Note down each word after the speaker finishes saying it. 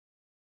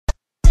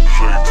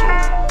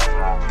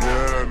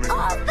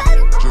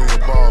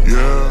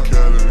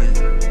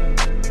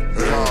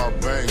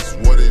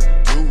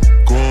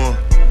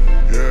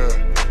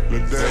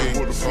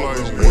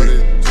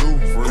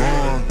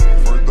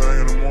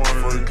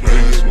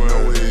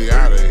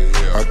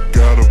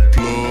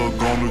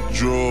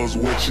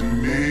what you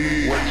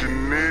need.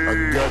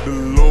 I got the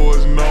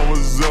Lord's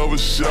numbers ever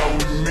shot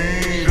with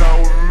me.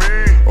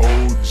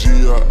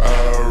 OG or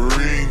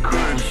Irene,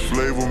 good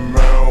flavor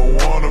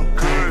marijuana,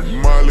 good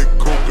Molly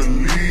Coca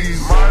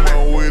leaves. On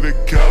my way to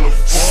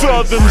California.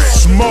 Southern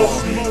smoke.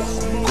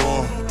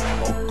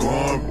 I'm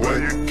going where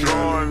you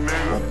going,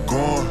 nigga. I'm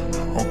going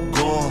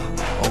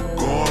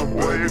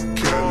where you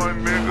going,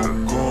 nigga.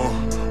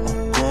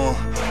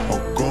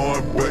 I'm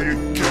going where you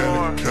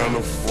going,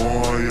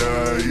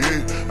 California,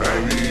 yeah. I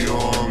be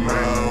on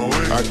my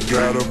way. I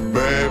got a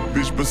bad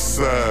bitch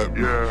beside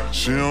me.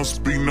 She don't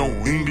speak no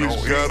English,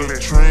 got a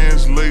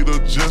translator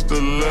just to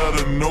let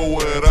her know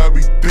what I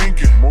be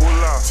thinking.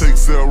 Take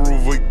several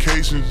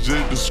vacations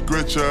just to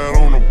scratch out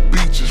on the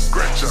beaches.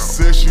 She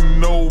said she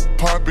know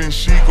poppin',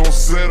 she gon'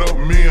 set up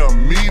me a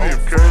meeting.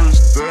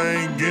 First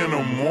thing in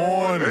the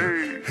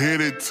morning,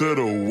 headed to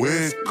the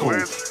West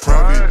Coast.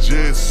 Private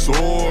jet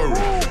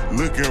soaring,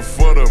 looking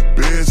for the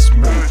best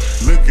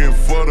move, looking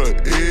for the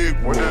egg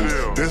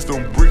roll. That's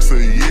them bricks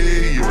of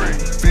yeah,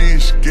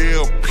 fish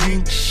scale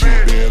pink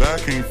shit that I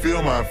can't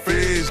feel my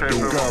face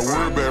though. Got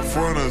word back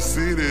from the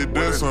city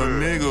that some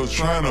niggas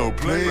tryna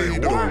play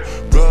though.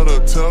 Better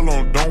tell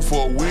them don't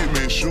fuck with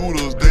me,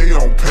 shooters they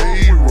on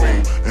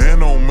payroll.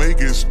 And I'm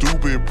making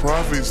stupid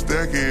profits,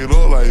 stack it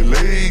up like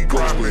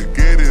Legos.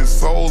 Spaghetti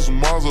sauce,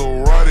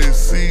 Maserati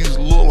seats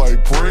look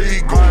like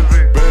Prego.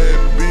 Bad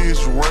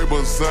bitch right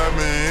beside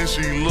me and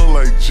she look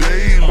like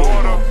J-Lo.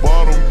 My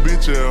bottom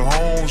bitch at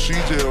home, she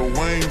just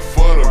waiting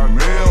for the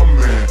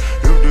mailman.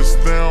 If the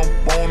stamp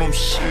on them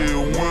shit,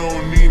 we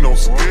don't need no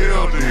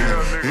scale then.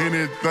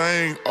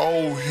 Anything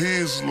old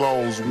his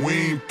laws, we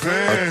ain't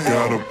paying. I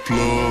got a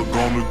plug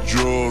on the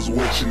drugs,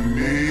 what you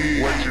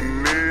need. I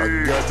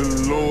got the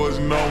Lord's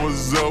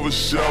numbers ever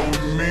shot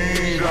with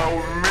me.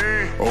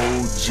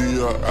 OG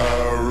or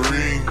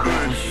Irene,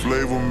 good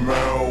flavor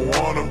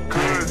marijuana,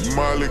 good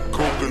Molly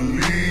Coca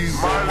leaves.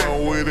 On my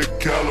way to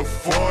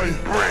California.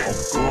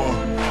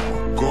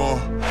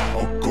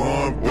 I'm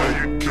going where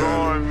you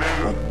going,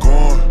 nigga.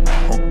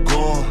 I'm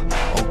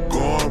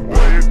going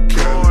where you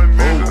going,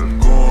 nigga.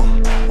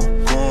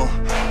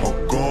 I'm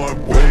going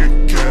where you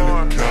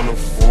going,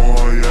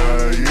 California,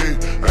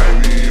 yeah. I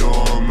be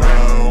on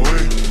my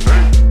way.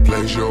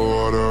 Place your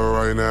order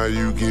right now,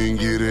 you can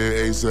get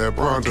it ASAP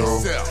pronto.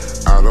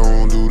 I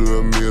don't do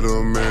the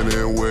middleman,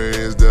 and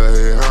where's the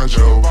head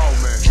honcho?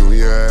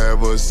 Junior,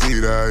 have a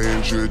seat, I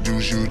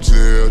introduce you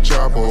to El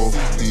Chapo.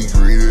 He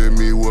greeted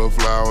me with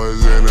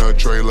flowers and a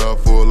trailer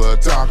full of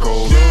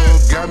tacos.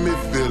 Love got me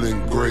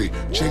feeling great.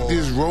 Check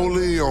this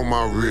rollie on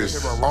my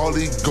wrist. All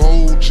these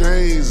gold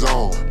chains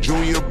on.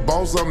 Junior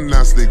boss, I'm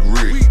not Slick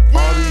Rick.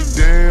 All these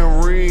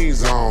damn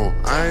rings on.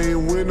 I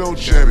ain't win no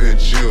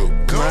championship.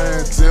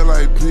 Clientele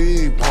like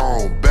ping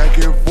pong. Back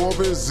and forth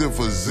and zip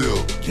for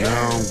zip.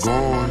 Now I'm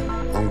going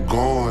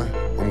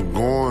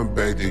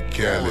back to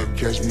Cali.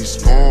 Catch me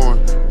scoring,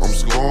 I'm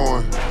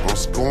scoring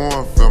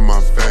for my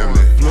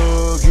family.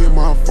 Plug in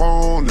my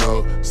phone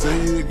up, say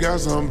you got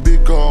some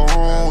big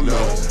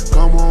cojones.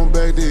 Come on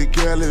back to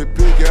Cali,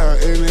 pick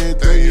out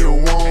anything you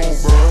want,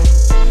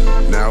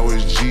 bruh. Now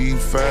it's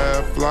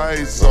G5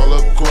 flights all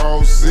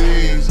across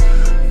seas.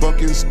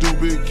 Fucking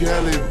stupid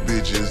Cali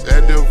bitches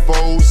at the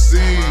Four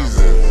Seasons.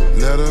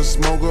 Let her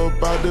smoke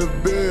up out the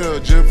bill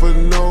just for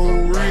no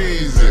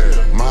reason.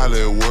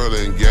 Molly World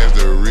and gas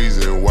the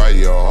reason why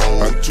your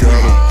whole I got a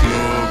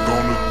plug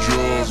on the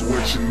drugs,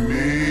 what you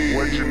need.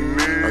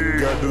 I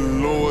got the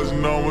Lord's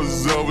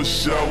numbers ever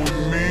shot with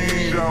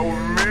me.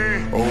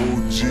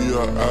 OG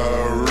or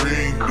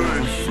Irene,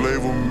 good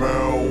flavor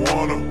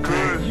marijuana,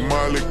 good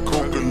Molly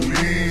Coca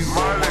leaves.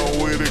 On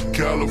my way to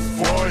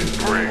California.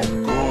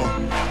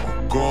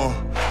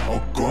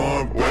 I'm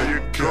going where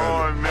you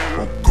going,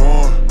 nigga. I'm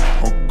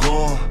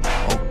going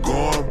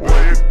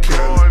where you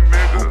going,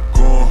 nigga.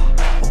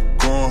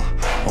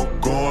 I'm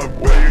going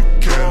where you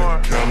going,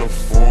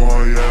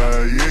 California,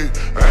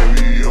 yeah. I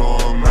be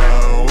on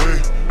my way.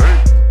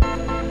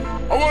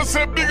 I wanna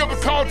say big up the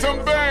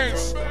Carlton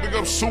Banks, big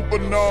up Super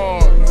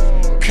Nord,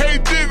 K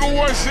Digger,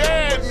 what's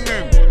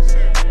happening?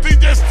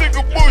 DJ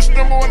Sticker Bush,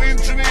 number one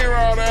engineer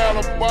out of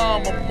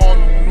Alabama,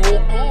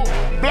 Monoka.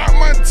 Black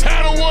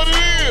Montana, what it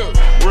is?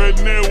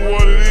 Redneck,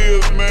 what it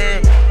is,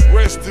 man.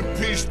 Rest in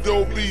peace,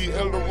 Dobie,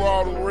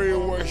 Eldorado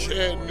Rail, what's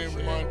happening,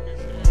 man?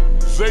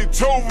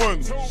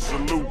 Zaytoven,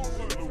 salute.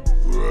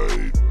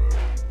 Right.